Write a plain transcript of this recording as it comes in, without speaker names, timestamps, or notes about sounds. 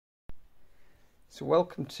So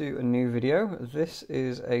welcome to a new video. This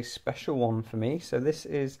is a special one for me. So this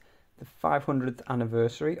is the 500th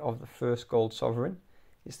anniversary of the first gold sovereign.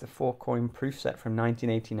 It's the 4-coin proof set from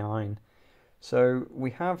 1989. So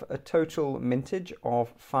we have a total mintage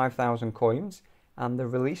of 5,000 coins, and the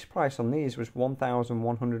release price on these was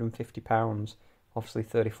 £1,150, obviously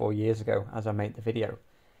 34 years ago as I made the video.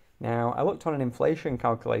 Now I looked on an inflation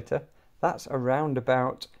calculator, that's around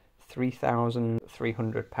about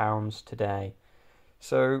 £3,300 today.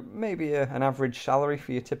 So maybe an average salary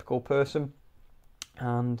for your typical person,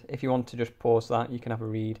 and if you want to just pause that, you can have a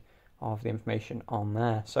read of the information on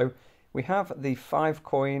there. So we have the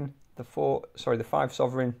 5-coin, the 5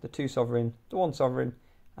 sovereign, the 2 sovereign, the 1 sovereign,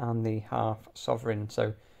 and the half sovereign.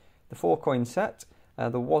 So the 4-coin set, there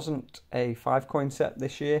wasn't a 5-coin set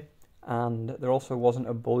this year, and there also wasn't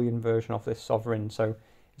a bullion version of this sovereign. So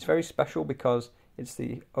it's very special because it's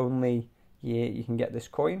the only year you can get this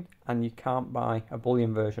coin, and you can't buy a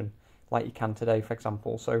bullion version like you can today, for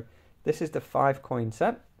example. So this is the 5-coin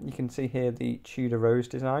set. You can see here the Tudor rose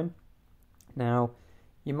design. Now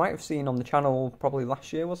you might have seen on the channel probably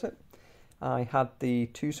last year, was it? I had the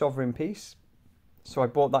 2 sovereign piece, so I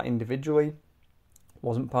bought that individually.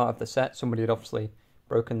 Wasn't part of the set, somebody had obviously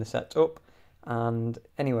broken the set up. And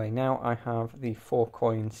anyway, now I have the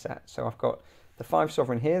 4-coin set. So I've got the 5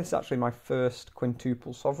 sovereign here. This is actually my first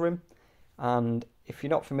quintuple sovereign. And if you're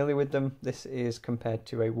not familiar with them, this is compared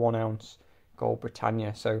to a 1-ounce gold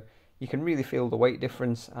Britannia. So you can really feel the weight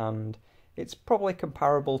difference, and it's probably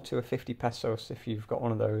comparable to a 50 pesos if you've got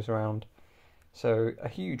one of those around. So a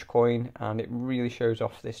huge coin, and it really shows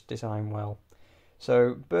off this design well.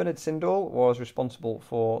 So Bernard Sindall was responsible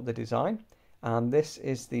for the design, and this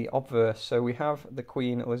is the obverse. So we have the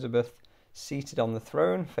Queen Elizabeth seated on the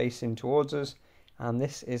throne facing towards us, and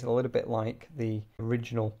this is a little bit like the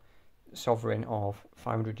original sovereign of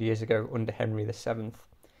 500 years ago under Henry VII.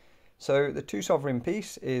 So the 2 sovereign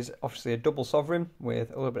piece is obviously a double sovereign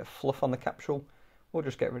with a little bit of fluff on the capsule. We'll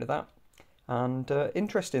just get rid of that. And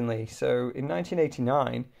interestingly, so in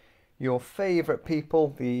 1989, your favourite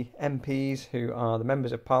people, the MPs, who are the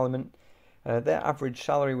members of Parliament, their average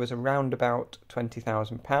salary was around about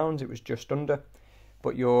 £20,000. It was just under.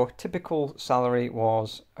 But your typical salary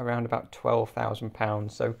was around about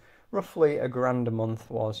 £12,000. So roughly £1,000 a month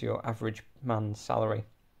was your average man's salary.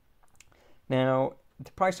 Now,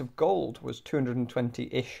 the price of gold was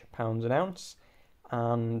 220-ish pounds an ounce,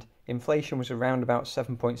 and inflation was around about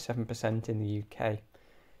 7.7% in the UK.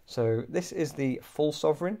 So this is the full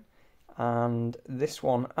sovereign, and this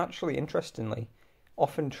one, actually interestingly,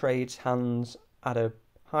 often trades hands at a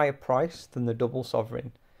higher price than the double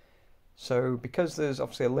sovereign. So because there's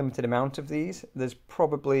obviously a limited amount of these, there's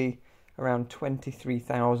probably around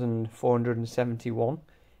 23,471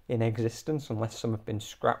 in existence, unless some have been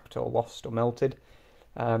scrapped or lost or melted.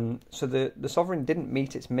 So the sovereign didn't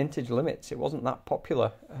meet its mintage limits. It wasn't that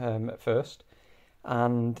popular at first,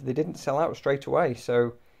 and they didn't sell out straight away.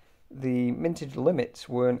 So the mintage limits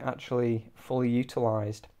weren't actually fully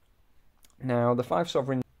utilised. Now the 5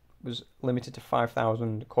 sovereign was limited to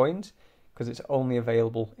 5,000 coins because it's only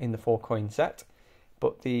available in the 4-coin set.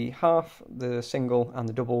 But the half, the single, and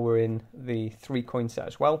the double were in the 3-coin set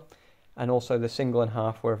as well, and also the single and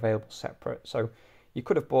half were available separate. So you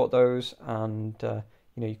could have bought those, and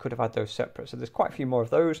you could have had those separate. So there's quite a few more of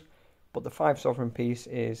those, but the 5 sovereign piece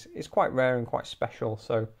is quite rare and quite special.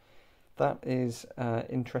 So that is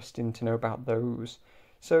interesting to know about those.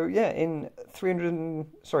 So yeah, in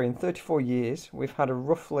 34 years, we've had a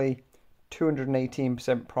roughly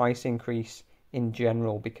 218% price increase in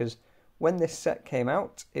general, because when this set came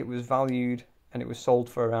out, it was valued and it was sold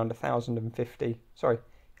for around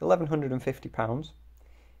 £1,150,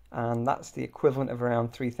 and that's the equivalent of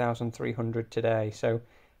around 3,300 today. So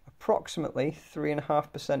approximately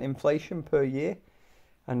 3.5% inflation per year,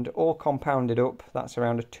 and all compounded up, that's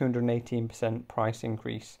around a 218% price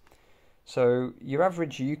increase. So your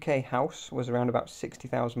average UK house was around about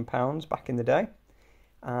 £60,000 back in the day,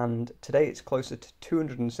 and today it's closer to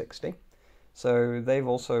 260. So they've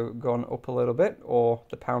also gone up a little bit, or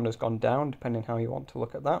the pound has gone down, depending how you want to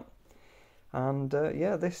look at that. And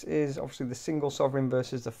yeah, this is obviously the single sovereign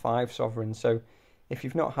versus the 5 sovereign. So if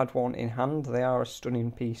you've not had one in hand, they are a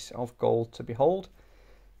stunning piece of gold to behold.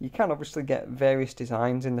 You can obviously get various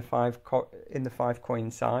designs in the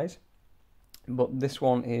 5-coin size, but this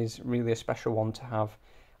one is really a special one to have.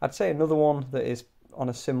 I'd say another one that is on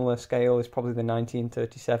a similar scale is probably the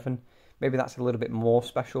 1937. Maybe that's a little bit more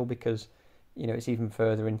special because it's even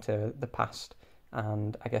further into the past,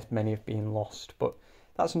 and I guess many have been lost. But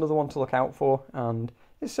that's another one to look out for, and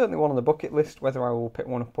it's certainly one on the bucket list. Whether I will pick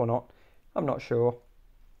one up or not, I'm not sure.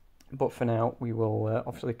 but for now we will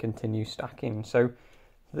obviously continue stacking. So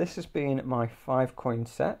this has been my 5 coin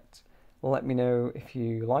set. Let me know if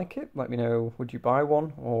you like it. Let me know, would you buy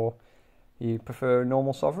one, or you prefer a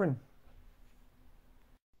normal sovereign?